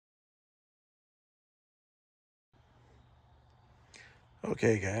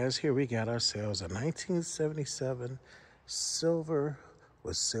Okay, guys, here we got ourselves a 1977 silver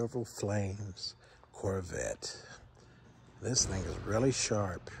with silver flames Corvette. This thing is really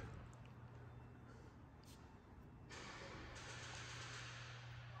sharp.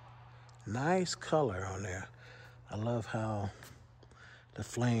 Nice color on there. I love how the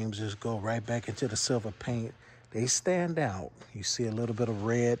flames just go right back into the silver paint. They stand out. You see a little bit of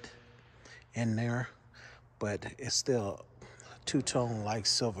red in there, but it's still two-tone like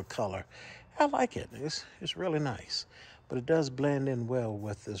silver color. I like it. It's really nice, but it does blend in well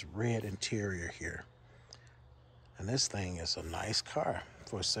with this red interior here. And this thing is a nice car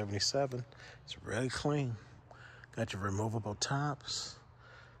for a 77. It's really clean. Got your removable tops.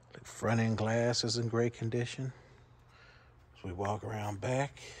 The front end glass is in great condition. As we walk around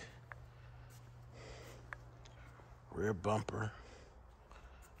back, rear bumper,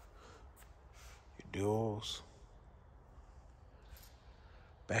 your duals.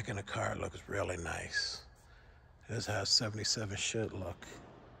 Back in the car looks really nice. This is how 77 should look.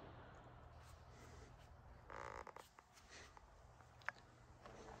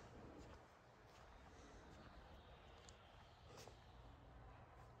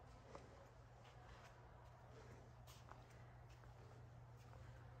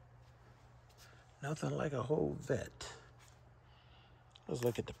 Nothing like a whole vet. Let's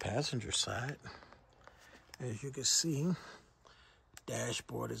look at the passenger side. As you can see,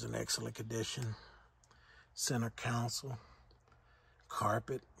 dashboard is in excellent condition. Center console,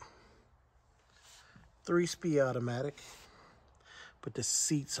 carpet, 3-speed automatic, but the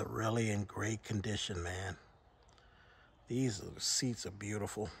seats are really in great condition, man. These seats are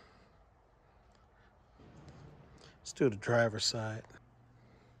beautiful. Let's do the driver's side.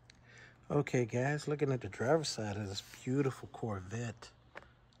 Okay, guys, looking at the driver's side of this beautiful Corvette.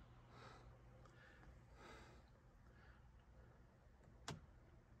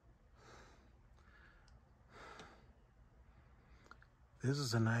 This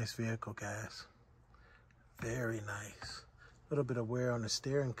is a nice vehicle, guys. Very nice. A little bit of wear on the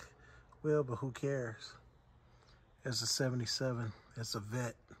steering wheel, but who cares? It's a 77. It's a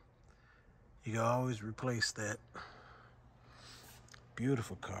vet. You can always replace that.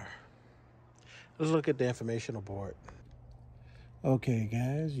 Beautiful car. Let's look at the informational board. Okay,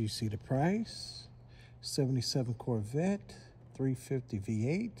 guys, you see the price. 77 Corvette, 350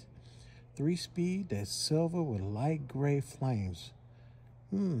 V8, 3-speed, that's silver with light gray flames.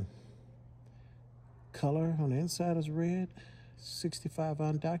 Color on the inside is red. 65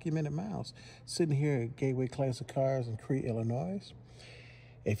 undocumented miles. Sitting here at Gateway Classic Cars in Crete, Illinois.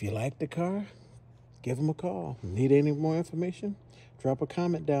 If you like the car, give them a call. Need any more information? Drop a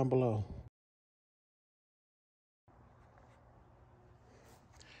comment down below.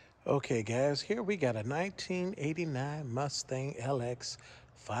 Okay, guys, here we got a 1989 Mustang LX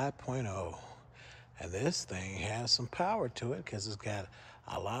 5.0. And this thing has some power to it because it's got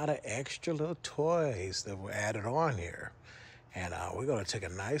a lot of extra little toys that were added on here. And we're going to take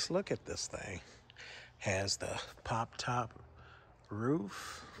a nice look at this thing. Has the pop-top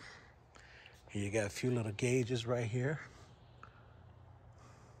roof. You got a few little gauges right here.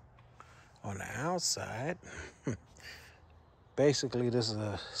 On the outside, basically this is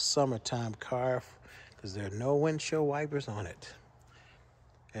a summertime car because there are no windshield wipers on it.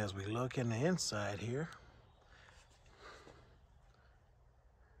 As we look in the inside here,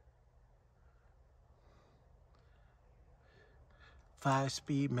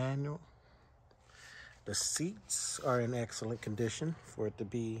 five-speed manual. The seats are in excellent condition for it to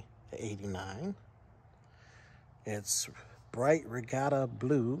be 89. It's bright regatta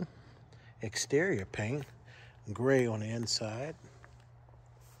blue exterior paint, gray on the inside.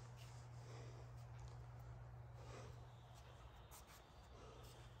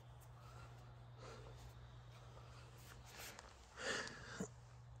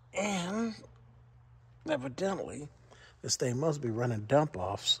 And evidently, this thing must be running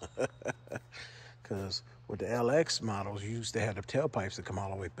dump-offs because with the LX models, you used to have the tailpipes that come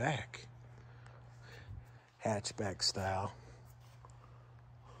all the way back. Hatchback style.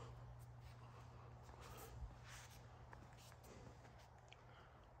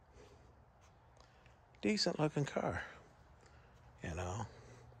 Decent looking car, you know.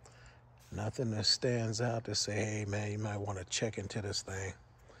 Nothing that stands out to say, hey man, you might want to check into this thing.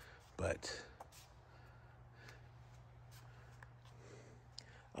 But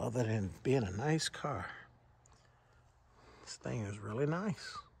other than being a nice car, this thing is really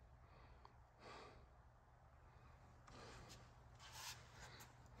nice.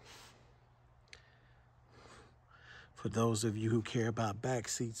 For those of you who care about back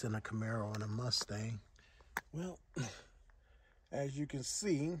seats in a Camaro and a Mustang, well, As you can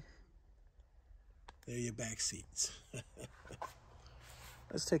see, there are your back seats.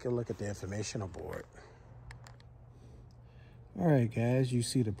 Let's take a look at the information board. All right, guys, you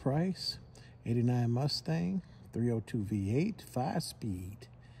see the price. 89 Mustang, 302 V8, 5-speed,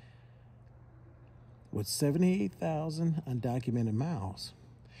 with 78,000 undocumented miles.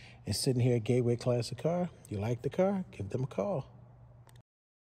 And sitting here at Gateway Classic Car, you like the car? Give them a call.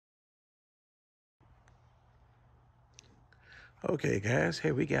 Okay, guys,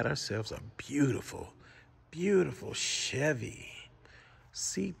 here we got ourselves a beautiful, beautiful Chevy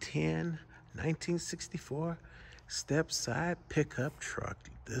C10 1964 step side pickup truck.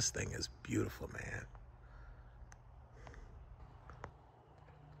 This thing is beautiful, man.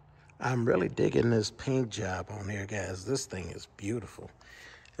 I'm really digging this paint job on here, guys. This thing is beautiful.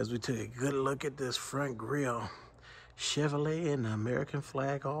 As we took a good look at this front grille, Chevrolet and the American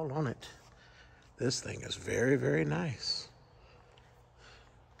flag all on it. This thing is very, very nice.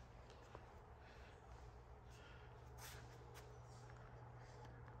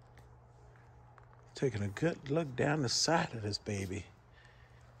 Taking a good look down the side of this baby.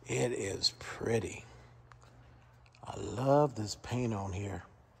 It is pretty. I love this paint on here.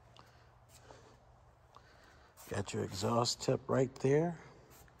 Got your exhaust tip right there.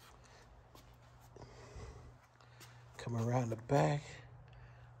 Come around the back.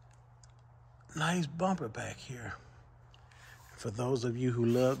 Nice bumper back here. For those of you who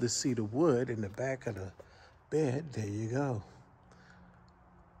love to see the wood in the back of the bed, there you go.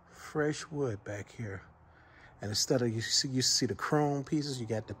 Fresh wood back here. And instead of you see the chrome pieces, you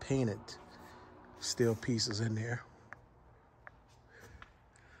got the painted steel pieces in there.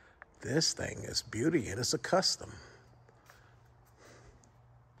 This thing is beauty, and it's a custom.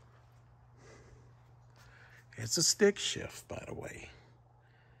 It's a stick shift, by the way.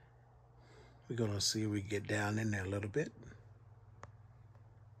 We're gonna see if we can get down in there a little bit.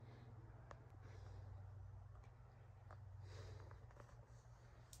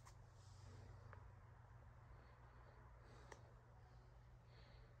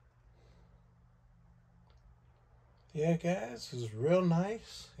 Yeah, guys, this is real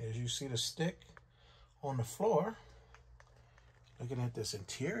nice. As you see the stick on the floor, looking at this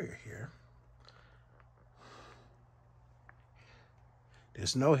interior here,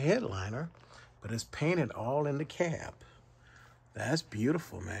 there's no headliner, but it's painted all in the cab. That's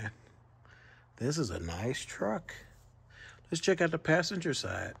beautiful, man. This is a nice truck. Let's check out the passenger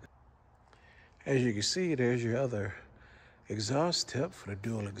side. As you can see, there's your other exhaust tip for the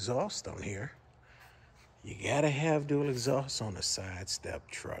dual exhaust on here. You gotta have dual exhaust on a side step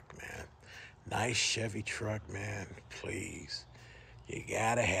truck, man. Nice Chevy truck, man, please. You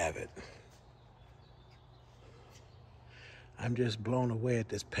gotta have it. I'm just blown away at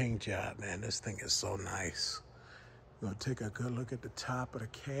this paint job, man. This thing is so nice. I'm gonna take a good look at the top of the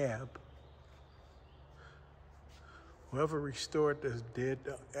cab. Whoever restored this did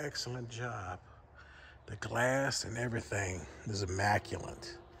an excellent job. The glass and everything is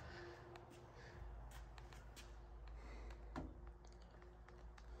immaculate.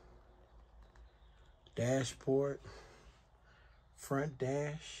 Dashboard, front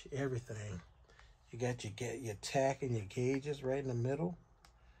dash, everything. You got your tack and your gauges right in the middle.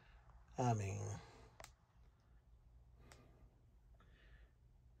 I mean,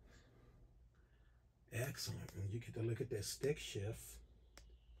 excellent. And you get to look at that stick shift.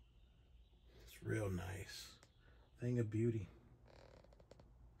 It's real nice. Thing of beauty.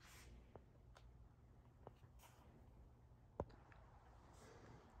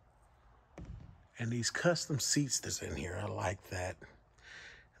 And these custom seats that's in here, I like that.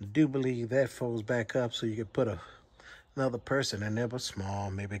 I do believe that folds back up so you can put another person in there, but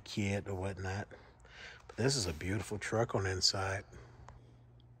small, maybe a kid or whatnot. But this is a beautiful truck on the inside.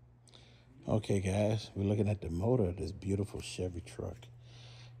 Okay, guys, we're looking at the motor of this beautiful Chevy truck.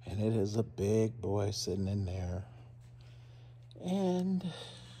 And it is a big boy sitting in there. And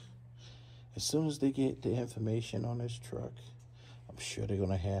as soon as they get the information on this truck, I'm sure they're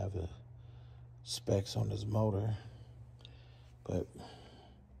gonna have the specs on this motor. But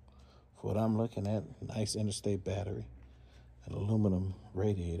for what I'm looking at, nice interstate battery, an aluminum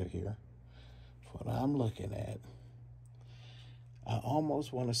radiator here. For what I'm looking at, I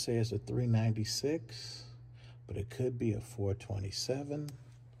almost want to say it's a 396, but it could be a 427.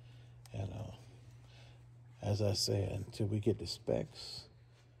 And as I said, until we get the specs,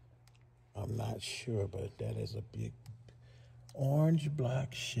 I'm not sure, but that is a big orange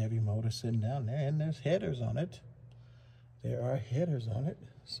black Chevy motor sitting down there, and there's headers on it. There are headers on it.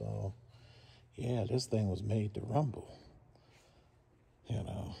 So, yeah, this thing was made to rumble. You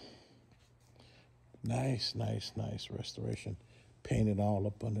know, nice, nice, nice restoration. painted all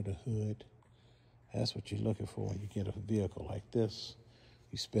up under the hood. That's what you're looking for when you get a vehicle like this.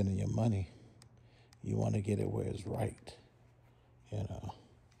 You're spending your money. You want to get it where it's right. You know,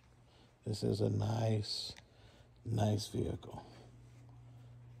 this is a nice vehicle.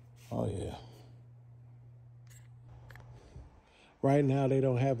 Oh, yeah. Right now, they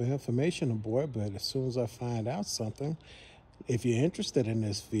don't have information aboard, but as soon as I find out something, if you're interested in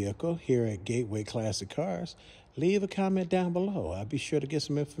this vehicle here at Gateway Classic Cars, leave a comment down below. I'll be sure to get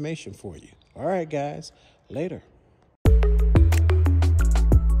some information for you. All right, guys. Later.